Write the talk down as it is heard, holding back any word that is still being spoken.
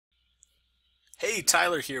Hey,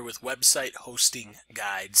 Tyler here with Website Hosting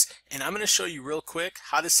Guides, and I'm going to show you real quick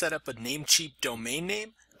how to set up a Namecheap domain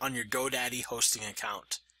name on your Godaddy hosting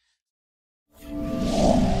account.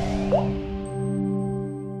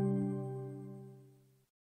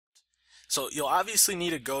 So you'll obviously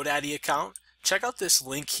need a Godaddy account. Check out this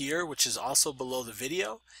link here, which is also below the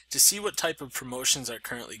video, to see what type of promotions are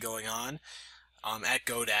currently going on at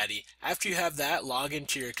Godaddy. After you have that, log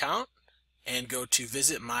into your account and go to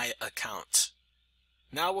Visit My Account.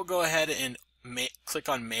 Now we'll go ahead and click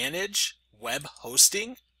on Manage Web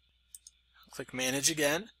Hosting. Click Manage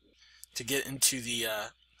again to get into the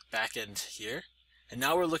back end here. And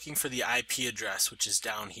now we're looking for the IP address, which is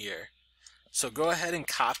down here. So go ahead and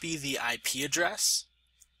copy the IP address.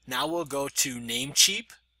 Now we'll go to Namecheap,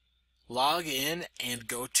 log in, and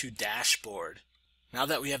go to Dashboard. Now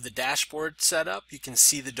that we have the dashboard set up, you can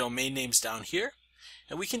see the domain names down here.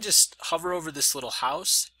 And we can just hover over this little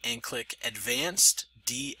house and click Advanced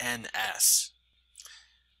DNS.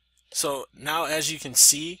 So now, as you can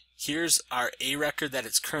see, here's our A record that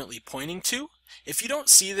it's currently pointing to. If you don't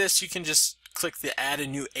see this, you can just click the Add a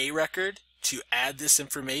New A record to add this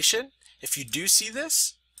information. If you do see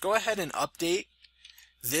this, go ahead and update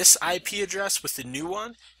this IP address with the new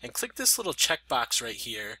one and click this little checkbox right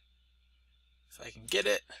here, if I can get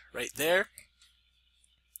it, right there,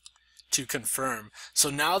 to confirm. So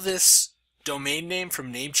now this domain name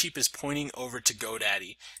from Namecheap is pointing over to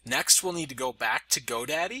Godaddy. Next, we'll need to go back to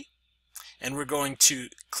Godaddy, and we're going to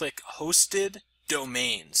click Hosted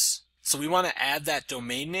Domains. So we want to add that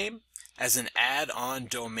domain name as an add-on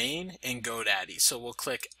domain in Godaddy. So we'll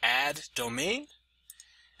click Add Domain,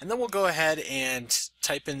 and then we'll go ahead and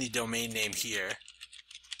type in the domain name here.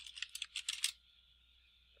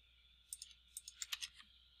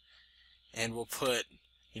 And we'll put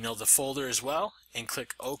the folder as well, and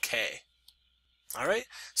click OK. Alright,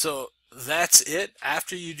 so that's it.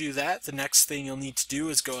 After you do that, the next thing you'll need to do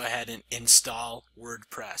is go ahead and install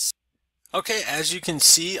WordPress. Okay, as you can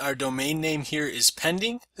see, our domain name here is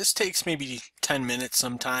pending. This takes maybe 10 minutes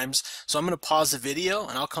sometimes, so I'm going to pause the video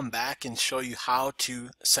and I'll come back and show you how to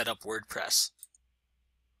set up WordPress.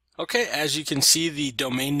 Okay, as you can see, the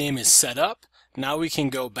domain name is set up. Now we can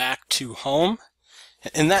go back to home,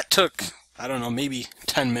 and that took, I don't know, maybe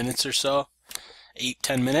 10 minutes or so,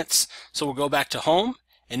 8-10 minutes. So we'll go back to home,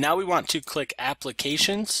 and now we want to click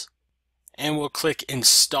Applications, and we'll click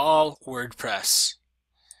Install WordPress.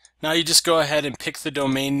 Now you just go ahead and pick the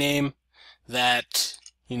domain name that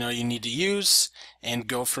you need to use and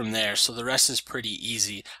go from there. So the rest is pretty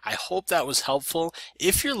easy. I hope that was helpful.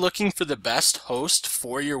 If you're looking for the best host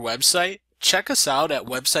for your website, check us out at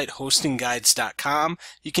websitehostingguides.com.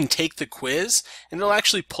 You can take the quiz, and it'll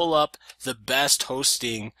actually pull up the best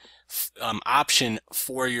hosting option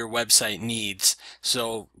for your website needs.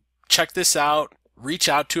 So check this out. Reach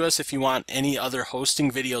out to us if you want any other hosting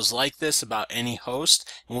videos like this about any host,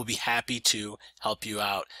 and we'll be happy to help you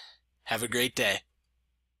out. Have a great day.